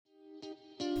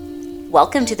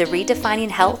Welcome to the Redefining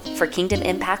Health for Kingdom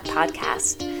Impact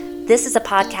podcast. This is a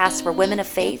podcast for women of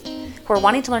faith who are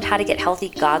wanting to learn how to get healthy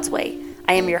God's way.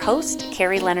 I am your host,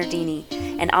 Carrie Leonardini,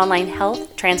 an online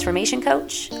health transformation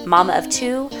coach, mama of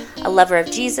two, a lover of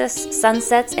Jesus,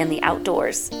 sunsets, and the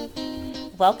outdoors.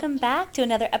 Welcome back to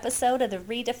another episode of the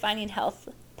Redefining Health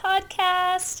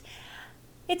podcast.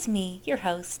 It's me, your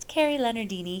host, Carrie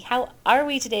Leonardini. How are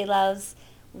we today, loves?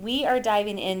 We are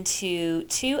diving into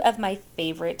two of my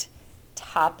favorite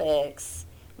topics.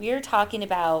 We are talking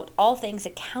about all things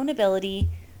accountability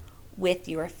with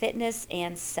your fitness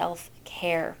and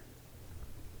self-care.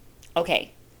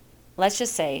 Okay, let's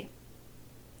just say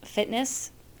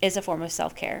fitness is a form of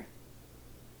self-care.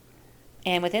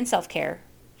 And within self-care,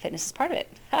 fitness is part of it.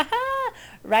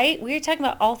 Right? We're talking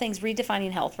about all things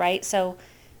redefining health, right? So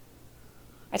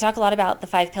I talk a lot about the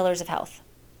 5 pillars of health.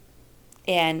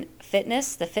 And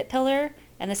fitness, the fit pillar,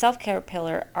 and the self-care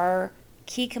pillar are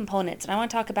key components. And I want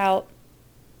to talk about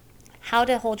how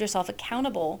to hold yourself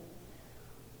accountable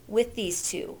with these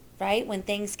two, right? When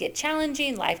things get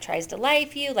challenging, life tries to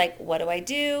life you, like, what do I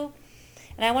do?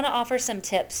 And I want to offer some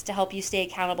tips to help you stay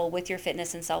accountable with your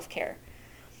fitness and self-care.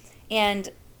 And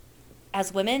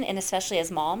as women, and especially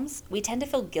as moms, we tend to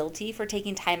feel guilty for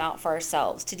taking time out for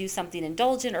ourselves to do something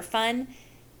indulgent or fun,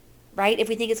 right? If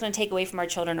we think it's going to take away from our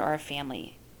children or our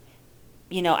family.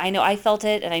 You know I felt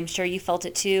it, and I'm sure you felt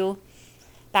it too.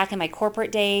 Back in my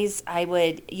corporate days, I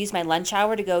would use my lunch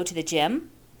hour to go to the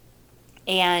gym,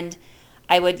 and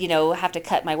I would, have to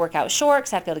cut my workout short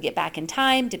because I have to be able to get back in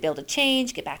time to be able to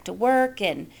change, get back to work,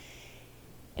 and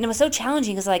it was so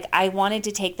challenging because I wanted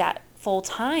to take that full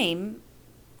time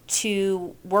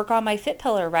to work on my fit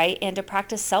pillar, right, and to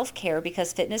practice self-care,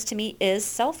 because fitness to me is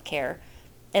self-care.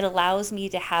 It allows me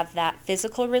to have that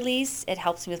physical release. It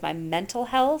helps me with my mental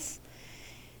health.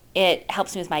 It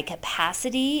helps me with my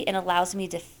capacity and allows me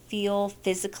to feel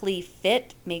physically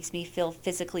fit, makes me feel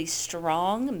physically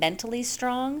strong, mentally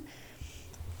strong.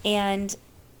 And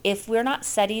if we're not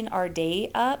setting our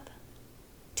day up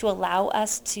to allow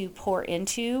us to pour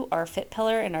into our fit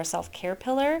pillar and our self-care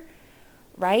pillar,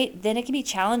 right, then it can be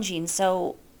challenging.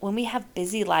 So when we have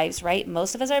busy lives, right,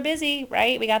 most of us are busy,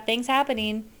 right? We got things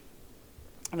happening.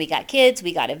 We got kids,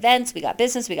 we got events, we got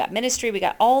business, we got ministry, we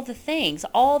got all the things,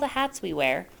 all the hats we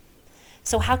wear.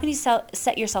 So how can you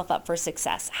set yourself up for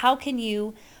success? How can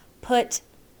you put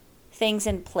things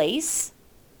in place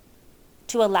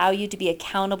to allow you to be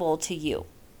accountable to you,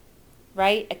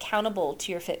 right? Accountable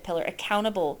to your fit pillar,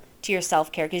 accountable to your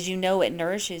self-care, because it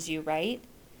nourishes you, right?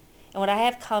 And what I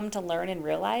have come to learn and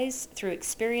realize through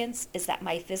experience is that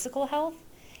my physical health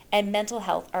and mental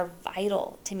health are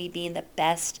vital to me being the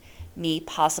best me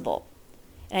possible.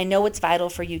 And I know it's vital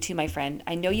for you too, my friend.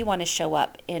 I know you want to show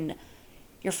up in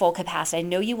your full capacity. I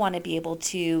know you want to be able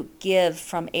to give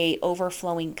from a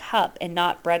overflowing cup and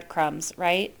not breadcrumbs,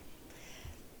 right?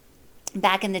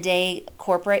 Back in the day,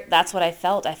 corporate, that's what I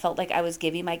felt. I felt like I was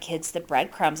giving my kids the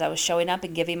breadcrumbs. I was showing up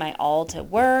and giving my all to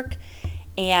work,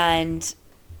 and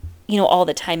all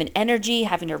the time and energy,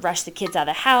 having to rush the kids out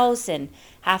of the house, and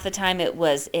half the time it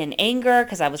was in anger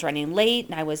because I was running late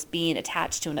and I was being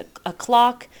attached to a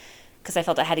clock because I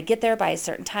felt I had to get there by a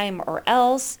certain time or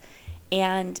else,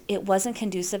 and it wasn't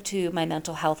conducive to my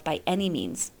mental health by any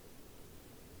means.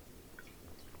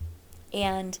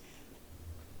 And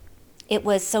it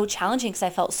was so challenging because I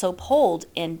felt so pulled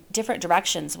in different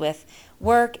directions with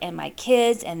work and my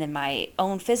kids and then my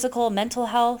own physical, mental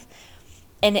health,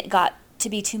 and it got to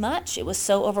be too much. It was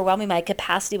so overwhelming. My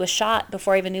capacity was shot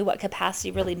before I even knew what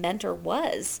capacity really meant or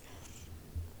was.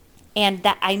 And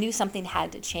that I knew something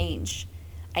had to change.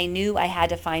 I knew I had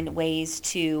to find ways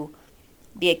to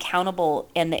be accountable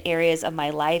in the areas of my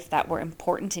life that were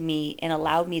important to me and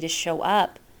allowed me to show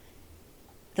up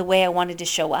the way I wanted to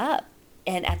show up.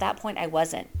 And at that point I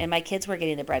wasn't. And my kids were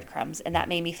getting the breadcrumbs, and that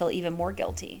made me feel even more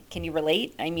guilty. Can you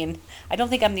relate? I mean, I don't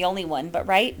think I'm the only one, but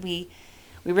right? We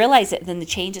realize it, then the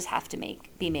changes have to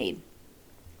be made.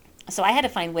 So I had to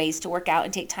find ways to work out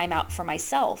and take time out for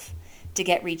myself to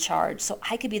get recharged so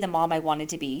I could be the mom I wanted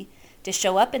to be, to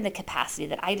show up in the capacity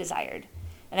that I desired.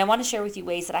 And I want to share with you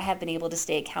ways that I have been able to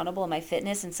stay accountable in my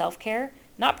fitness and self-care,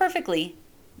 not perfectly,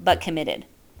 but committed.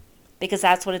 Because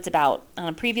that's what it's about. On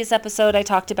a previous episode, I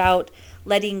talked about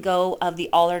letting go of the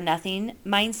all or nothing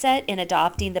mindset and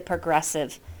adopting the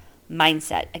progressive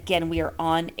mindset. Again, we are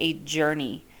on a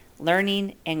journey.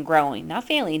 Learning and growing, not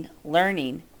failing,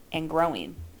 learning and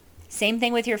growing. Same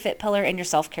thing with your fit pillar and your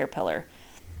self-care pillar.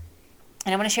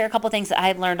 And I want to share a couple things that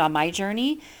I've learned on my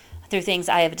journey through things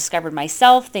I have discovered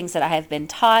myself, things that I have been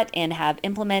taught and have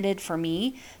implemented for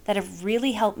me that have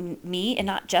really helped me, and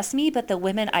not just me, but the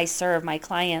women I serve, my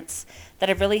clients, that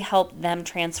have really helped them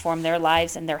transform their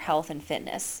lives and their health and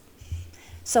fitness.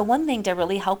 So one thing to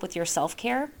really help with your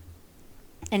self-care,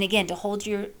 and again,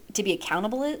 to be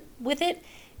accountable with it,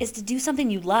 is to do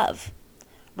something you love,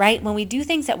 right? When we do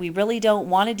things that we really don't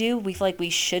want to do, we feel like we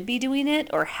should be doing it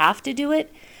or have to do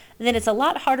it, then it's a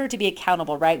lot harder to be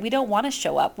accountable, right? We don't want to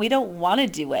show up. We don't want to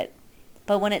do it.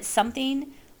 But when it's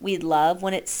something we love,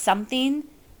 when it's something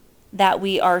that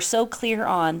we are so clear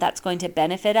on that's going to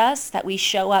benefit us, that we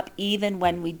show up even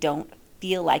when we don't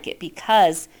feel like it,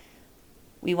 because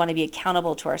we want to be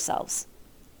accountable to ourselves,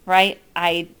 right?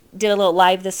 I did a little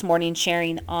live this morning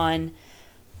sharing on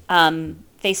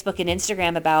Facebook and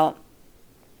Instagram about,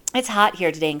 it's hot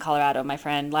here today in Colorado, my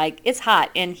friend. Like, it's hot.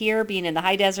 And here, being in the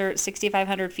high desert,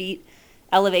 6,500 feet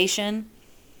elevation,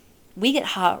 we get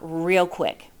hot real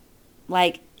quick.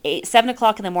 Like 7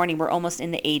 o'clock in the morning, we're almost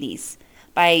in the 80s.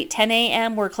 By 10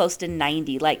 a.m., we're close to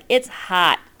 90. Like, it's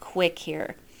hot quick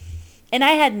here. And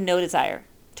I had no desire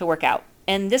to work out.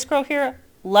 And this girl here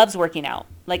loves working out.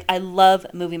 Like, I love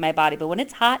moving my body. But when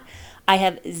it's hot, I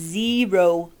have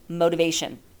zero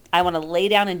motivation. I want to lay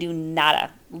down and do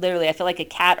nada. Literally, I feel like a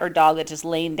cat or dog that's just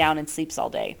laying down and sleeps all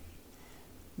day.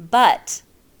 But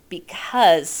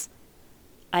because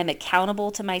I'm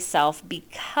accountable to myself,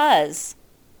 because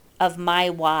of my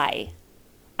why,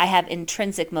 I have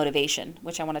intrinsic motivation,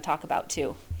 which I want to talk about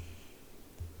too.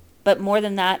 But more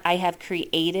than that, I have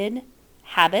created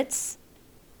habits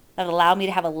that allow me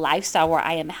to have a lifestyle where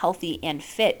I am healthy and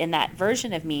fit. And that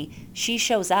version of me, she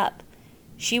shows up.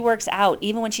 She works out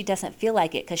even when she doesn't feel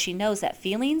like it, because she knows that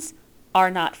feelings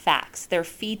are not facts. They're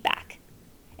feedback.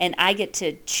 And I get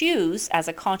to choose as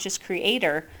a conscious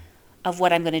creator of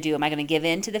what I'm going to do. Am I going to give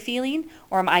in to the feeling,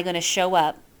 or am I going to show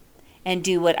up and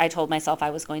do what I told myself I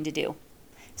was going to do?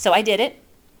 So I did it.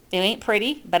 It ain't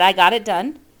pretty, but I got it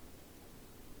done.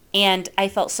 And I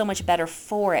felt so much better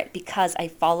for it because I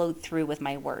followed through with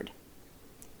my word,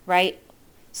 right?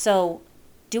 So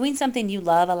doing something you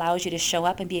love allows you to show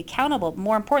up and be accountable.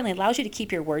 More importantly, it allows you to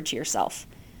keep your word to yourself.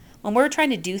 When we're trying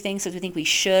to do things because we think we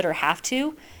should or have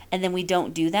to, and then we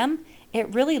don't do them,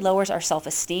 it really lowers our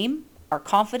self-esteem, our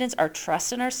confidence, our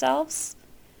trust in ourselves,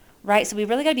 right? So we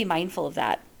really got to be mindful of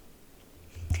that.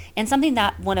 And something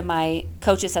that one of my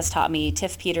coaches has taught me,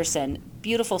 Tiff Peterson,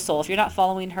 beautiful soul. If you're not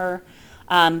following her,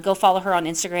 go follow her on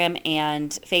Instagram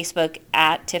and Facebook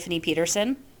at Tiffany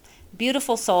Peterson.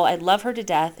 Beautiful soul. I love her to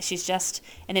death. She's just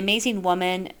an amazing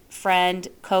woman, friend,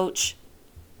 coach.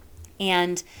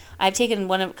 And I've taken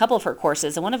a couple of her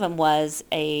courses, and one of them was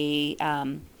a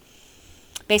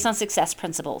based on success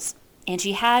principles. And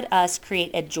she had us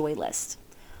create a joy list.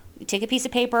 You take a piece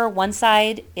of paper, one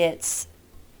side it's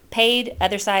paid,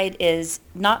 other side is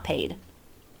not paid.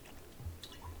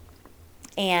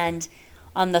 And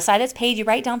on the side that's paid, you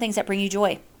write down things that bring you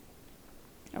joy,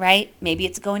 right? Maybe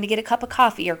it's going to get a cup of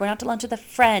coffee or going out to lunch with a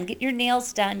friend, get your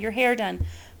nails done, your hair done.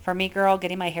 For me, girl,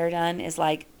 getting my hair done is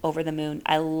like over the moon.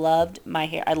 I loved my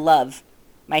hair. I love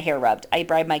my hair rubbed. I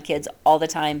bribe my kids all the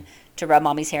time to rub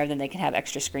mommy's hair, then they can have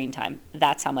extra screen time.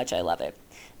 That's how much I love it.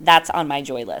 That's on my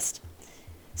joy list.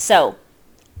 So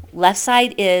left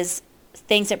side is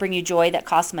things that bring you joy that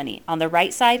cost money. On the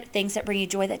right side, things that bring you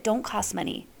joy that don't cost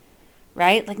money,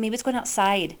 right? Like maybe it's going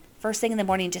outside first thing in the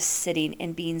morning, just sitting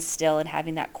and being still and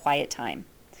having that quiet time.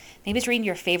 Maybe it's reading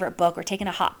your favorite book or taking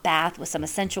a hot bath with some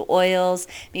essential oils,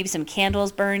 maybe some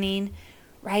candles burning,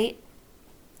 right?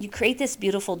 You create this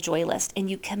beautiful joy list and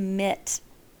you commit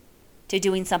to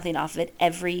doing something off of it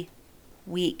every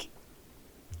week,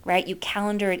 right? You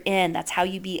calendar it in. That's how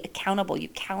you be accountable. You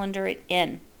calendar it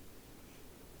in,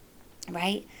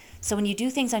 right? So when you do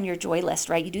things on your joy list,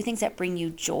 right, you do things that bring you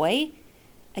joy,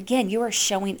 again, you are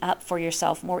showing up for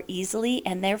yourself more easily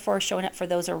and therefore showing up for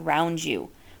those around you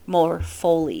more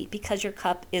fully because your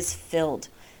cup is filled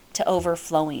to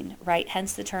overflowing, right?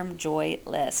 Hence the term joy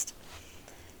list.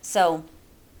 So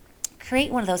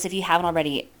create one of those if you haven't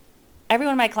already. Every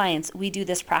one of my clients, we do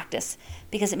this practice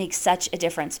because it makes such a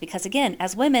difference. Because again,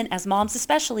 as women, as moms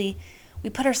especially, we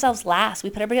put ourselves last. We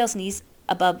put everybody else's needs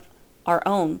above our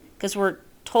own because we're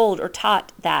told or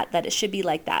taught that it should be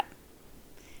like that.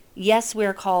 Yes,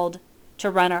 we're called to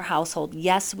run our household.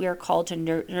 Yes, we are called to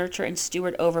nurture and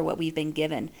steward over what we've been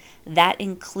given. That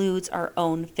includes our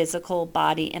own physical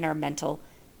body and our mental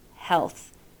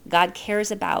health. God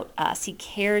cares about us. He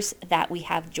cares that we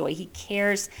have joy. He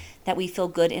cares that we feel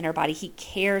good in our body. He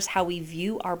cares how we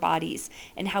view our bodies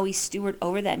and how we steward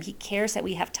over them. He cares that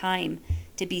we have time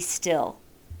to be still,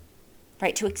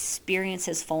 right? To experience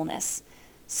His fullness.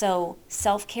 So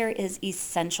self-care is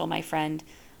essential, my friend.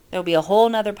 There'll be a whole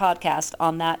nother podcast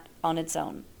on that on its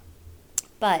own.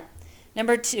 But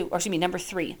number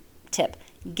 3 tip,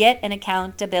 get an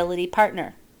accountability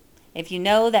partner. If you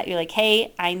know that you're like,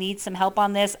 hey, I need some help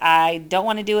on this, I don't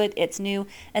want to do it, it's new,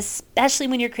 especially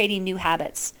when you're creating new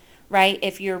habits, right?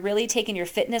 If you're really taking your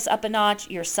fitness up a notch,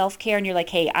 your self-care, and you're like,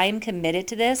 hey, I am committed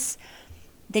to this,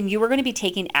 then you are going to be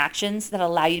taking actions that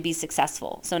allow you to be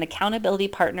successful. So an accountability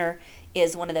partner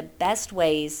is one of the best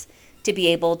ways to be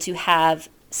able to have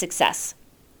success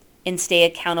and stay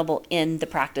accountable in the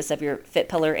practice of your fit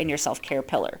pillar and your self-care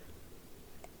pillar.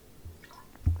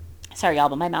 Sorry, y'all,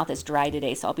 but my mouth is dry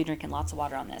today, so I'll be drinking lots of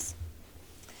water on this.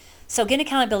 So get an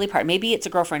accountability partner. Maybe it's a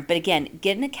girlfriend, but again,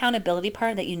 get an accountability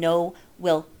partner that you know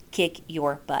will kick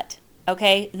your butt,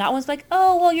 okay? Not one's like,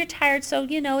 oh, well, you're tired, so,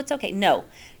 it's okay. No,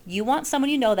 you want someone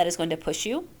you know that is going to push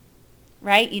you,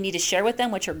 right? You need to share with them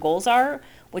what your goals are,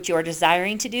 what you are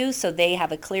desiring to do, so they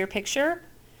have a clear picture.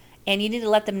 And you need to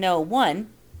let them know, one,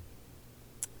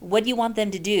 what do you want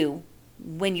them to do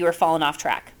when you are falling off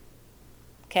track,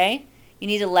 okay? You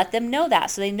need to let them know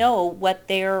that so they know what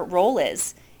their role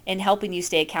is in helping you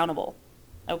stay accountable,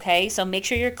 okay? So make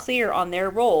sure you're clear on their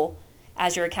role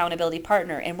as your accountability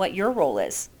partner and what your role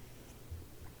is.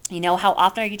 How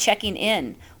often are you checking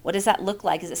in? What does that look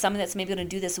like? Is it something that's maybe going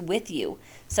to do this with you?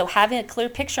 So having a clear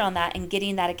picture on that and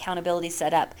getting that accountability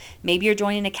set up. Maybe you're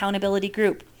joining an accountability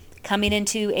group, coming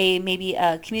into maybe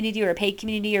a community or a paid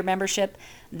community or membership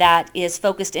that is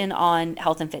focused in on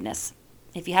health and fitness.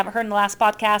 If you haven't heard in the last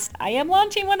podcast, I am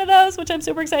launching one of those, which I'm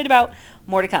super excited about.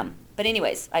 More to come. But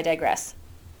anyways, I digress.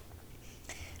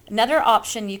 Another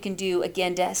option you can do,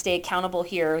 again, to stay accountable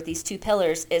here with these two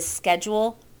pillars is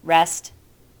schedule rest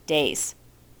days.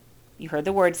 You heard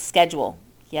the word schedule.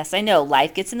 Yes, I know.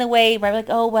 Life gets in the way. Right? We're like,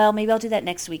 oh, well, maybe I'll do that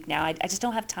next week now. I just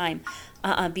don't have time.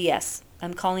 BS.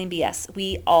 I'm calling BS.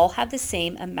 We all have the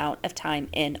same amount of time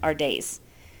in our days.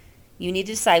 You need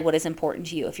to decide what is important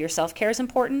to you. If your self-care is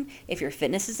important, if your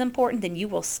fitness is important, then you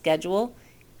will schedule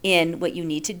in what you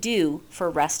need to do for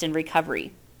rest and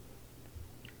recovery.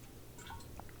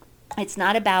 It's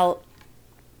not about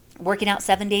working out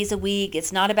 7 days a week.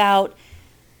 It's not about,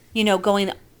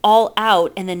 going all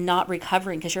out and then not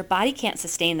recovering, because your body can't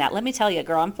sustain that. Let me tell you,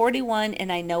 girl, I'm 41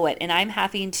 and I know it. And I'm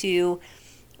having to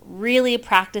really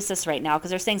practice this right now because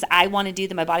there's things I want to do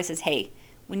that my body says, hey,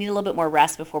 we need a little bit more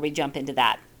rest before we jump into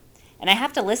that. And I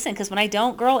have to listen, because when I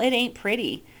don't, girl, it ain't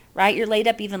pretty, right? You're laid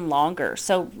up even longer.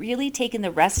 So really taking the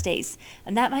rest days.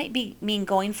 And that might mean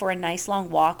going for a nice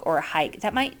long walk or a hike.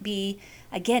 That might be,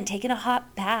 again, taking a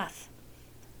hot bath.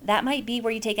 That might be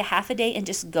where you take a half a day and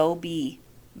just go be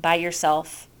by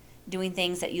yourself doing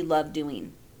things that you love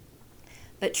doing.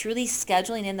 But truly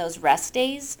scheduling in those rest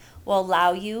days will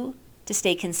allow you to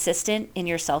stay consistent in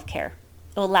your self-care.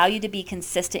 It will allow you to be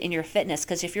consistent in your fitness,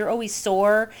 because if you're always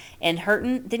sore and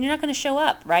hurting, then you're not going to show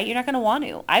up, right? You're not going to want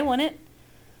to. I wouldn't.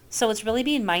 So it's really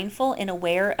being mindful and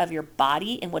aware of your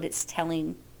body and what it's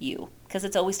telling you, because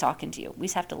it's always talking to you. We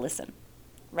just have to listen,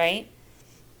 right?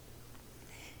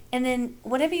 And then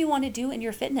whatever you want to do in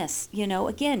your fitness,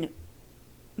 again,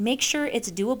 make sure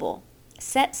it's doable.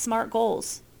 Set SMART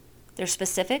goals. They're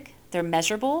specific, they're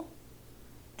measurable,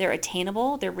 they're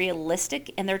attainable, they're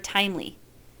realistic, and they're timely.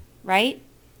 Right?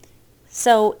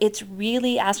 So it's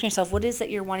really asking yourself, what is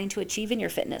it you're wanting to achieve in your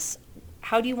fitness?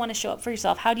 How do you want to show up for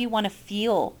yourself? How do you want to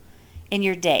feel in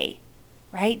your day?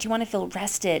 Right? Do you want to feel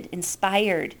rested,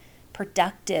 inspired,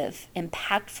 productive,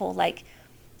 impactful?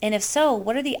 And if so,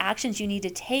 what are the actions you need to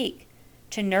take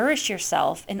to nourish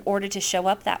yourself in order to show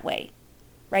up that way?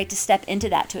 Right? To step into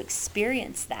that, to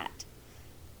experience that.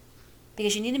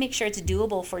 Because you need to make sure it's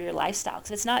doable for your lifestyle. Because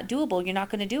if it's not doable, you're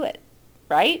not going to do it.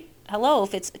 Right? Hello,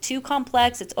 if it's too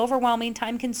complex, it's overwhelming,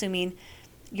 time-consuming,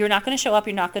 you're not going to show up,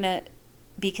 you're not going to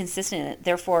be consistent in it.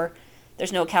 Therefore,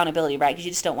 there's no accountability, right? Because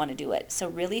you just don't want to do it. So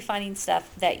really finding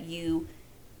stuff that you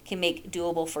can make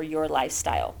doable for your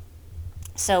lifestyle.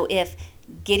 So if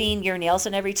getting your nails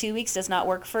done every 2 weeks does not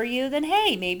work for you, then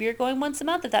hey, maybe you're going once a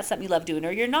month if that's something you love doing,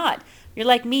 or you're not. You're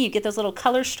like me, you get those little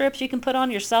color strips you can put on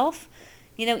yourself,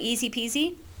 easy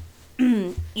peasy,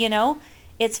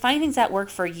 It's finding things that work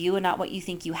for you and not what you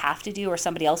think you have to do or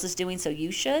somebody else is doing, so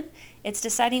you should. It's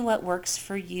deciding what works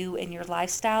for you in your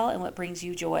lifestyle and what brings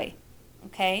you joy,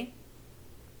 okay?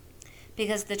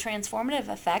 Because the transformative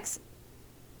effects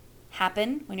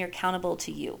happen when you're accountable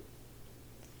to you.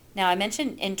 Now, I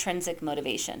mentioned intrinsic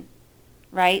motivation,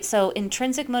 right? So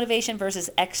intrinsic motivation versus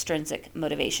extrinsic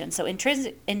motivation. So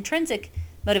intrinsic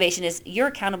motivation is you're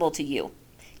accountable to you.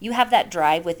 You have that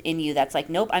drive within you that's like,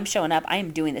 nope, I'm showing up. I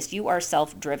am doing this. You are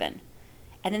self-driven.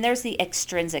 And then there's the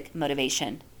extrinsic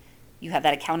motivation, You have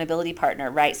that accountability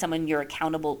partner, right? Someone you're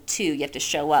accountable to. You have to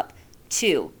show up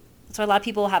to. That's why a lot of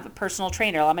people have a personal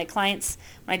trainer. A lot of my clients,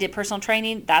 when I did personal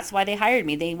training, that's why they hired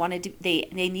me.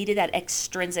 They needed that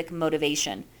extrinsic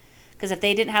motivation. Because if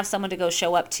they didn't have someone to go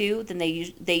show up to, then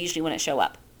they usually wouldn't show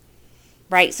up.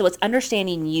 Right? So it's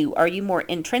understanding you. Are you more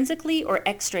intrinsically or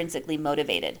extrinsically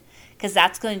motivated? Because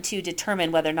that's going to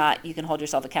determine whether or not you can hold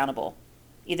yourself accountable,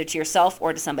 either to yourself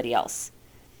or to somebody else.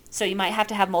 So you might have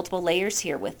to have multiple layers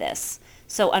here with this.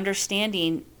 So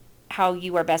understanding how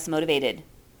you are best motivated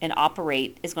and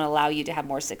operate is going to allow you to have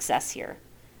more success here.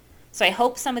 So I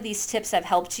hope some of these tips have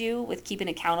helped you with keeping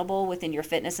accountable within your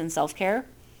fitness and self-care,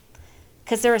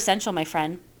 because they're essential, my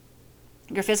friend.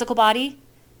 Your physical body,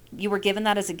 you were given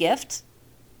that as a gift,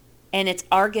 and it's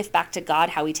our gift back to God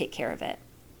how we take care of it.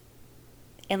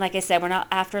 And like I said, we're not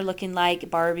after looking like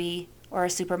Barbie or a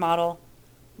supermodel,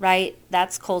 right?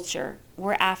 That's culture.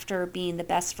 We're after being the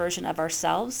best version of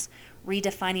ourselves,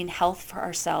 redefining health for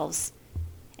ourselves,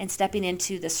 and stepping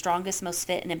into the strongest, most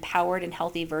fit and empowered and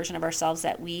healthy version of ourselves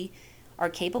that we are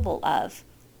capable of,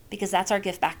 because that's our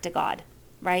gift back to God,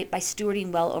 right? By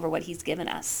stewarding well over what he's given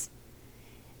us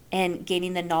and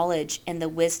gaining the knowledge and the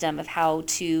wisdom of how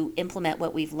to implement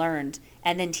what we've learned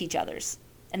and then teach others.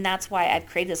 And that's why I've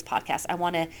created this podcast. I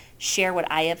want to share what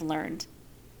I have learned,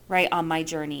 right, on my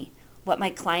journey, what my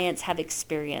clients have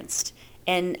experienced.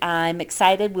 And I'm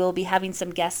excited. We'll be having some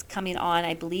guests coming on,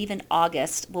 I believe in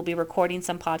August. We'll be recording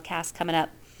some podcasts coming up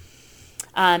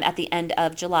at the end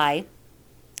of July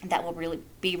that will really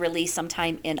be released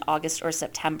sometime in August or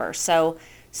September. So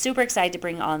super excited to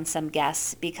bring on some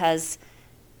guests, because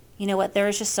you know what, there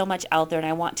is just so much out there, and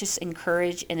I want to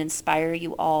encourage and inspire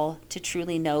you all to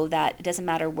truly know that it doesn't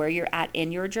matter where you're at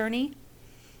in your journey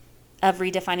of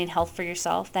redefining health for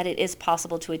yourself, that it is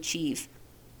possible to achieve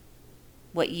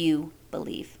what you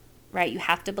believe, right? You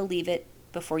have to believe it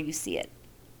before you see it,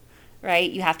 right?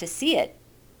 You have to see it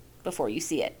before you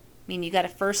see it. I mean, you got to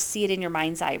first see it in your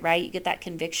mind's eye, right? You get that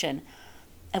conviction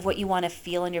of what you want to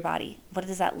feel in your body. What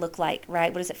does that look like,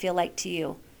 right? What does it feel like to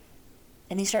you?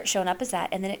 And you start showing up as that,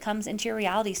 and then it comes into your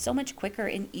reality so much quicker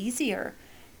and easier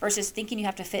versus thinking you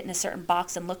have to fit in a certain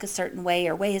box and look a certain way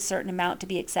or weigh a certain amount to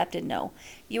be accepted. No,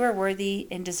 you are worthy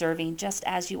and deserving just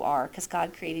as you are, because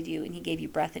God created you and he gave you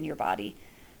breath in your body,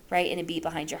 right? And a beat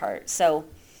behind your heart. So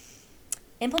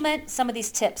implement some of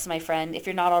these tips, my friend, if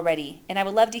you're not already. And I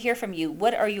would love to hear from you.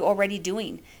 What are you already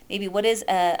doing? Maybe what is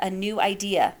a new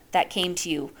idea that came to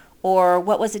you? Or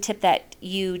what was a tip that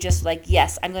you just like,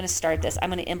 yes, I'm going to start this.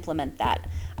 I'm going to implement that.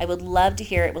 I would love to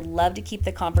hear it. Would love to keep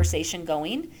the conversation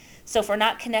going. So if we're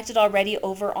not connected already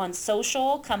over on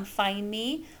social, come find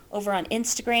me over on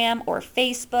Instagram or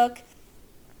Facebook.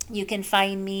 You can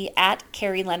find me at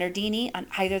Carrie Leonardini on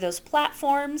either of those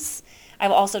platforms. I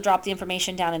will also drop the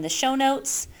information down in the show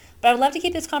notes. But I would love to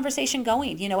keep this conversation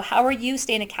going. You know, how are you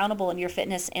staying accountable in your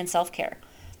fitness and self-care?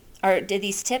 Did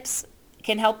these tips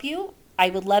can help you? I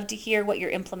would love to hear what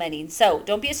you're implementing. So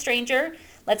don't be a stranger.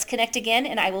 Let's connect again,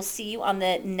 and I will see you on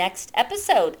the next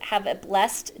episode. Have a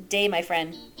blessed day, my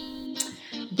friend.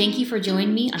 Thank you for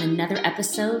joining me on another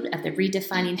episode of the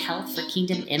Redefining Health for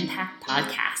Kingdom Impact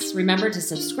podcast. Remember to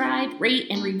subscribe, rate,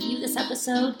 and review this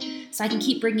episode so I can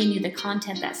keep bringing you the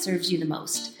content that serves you the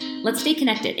most. Let's stay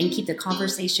connected and keep the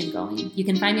conversation going. You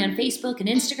can find me on Facebook and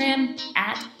Instagram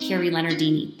at Carrie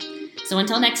Leonardini. So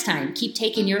until next time, keep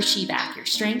taking your she back, your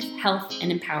strength, health,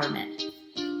 and empowerment.